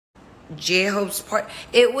J-Hope's part.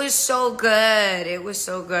 It was so good. It was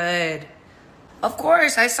so good. Of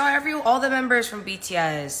course, I saw all the members from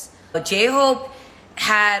BTS. J-Hope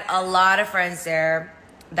had a lot of friends there.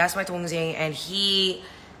 That's my 동생, and he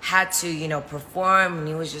had to, perform, and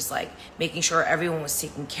he was just like making sure everyone was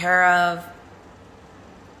taken care of.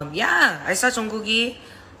 Yeah, I saw Jungkook.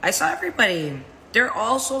 I saw everybody. They're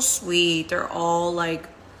all so sweet. They're all like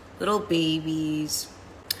little babies.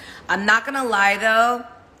 I'm not gonna lie though.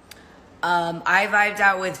 I vibed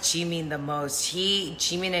out with Jimin the most.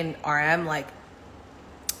 Jimin and RM, like,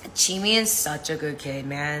 Jimin is such a good kid,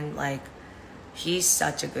 man. Like, he's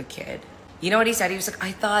such a good kid. You know what he said? He was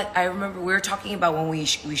like, I remember we were talking about when we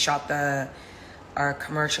shot our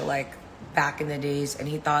commercial, like, back in the days, and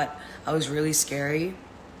he thought I was really scary.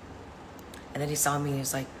 And then he saw me and he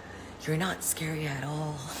was like, you're not scary at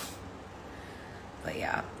all. But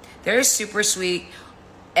yeah, they're super sweet.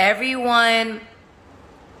 Everyone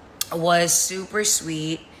was super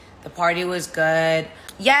sweet. The party was good.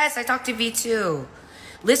 Yes, I talked to V too.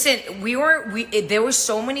 Listen, there were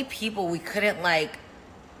so many people we couldn't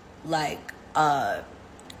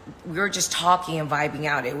we were just talking and vibing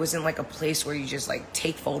out. It wasn't like a place where you just like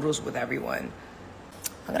take photos with everyone.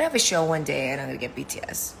 I'm gonna have a show one day and I'm gonna get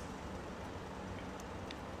BTS.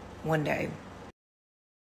 One day.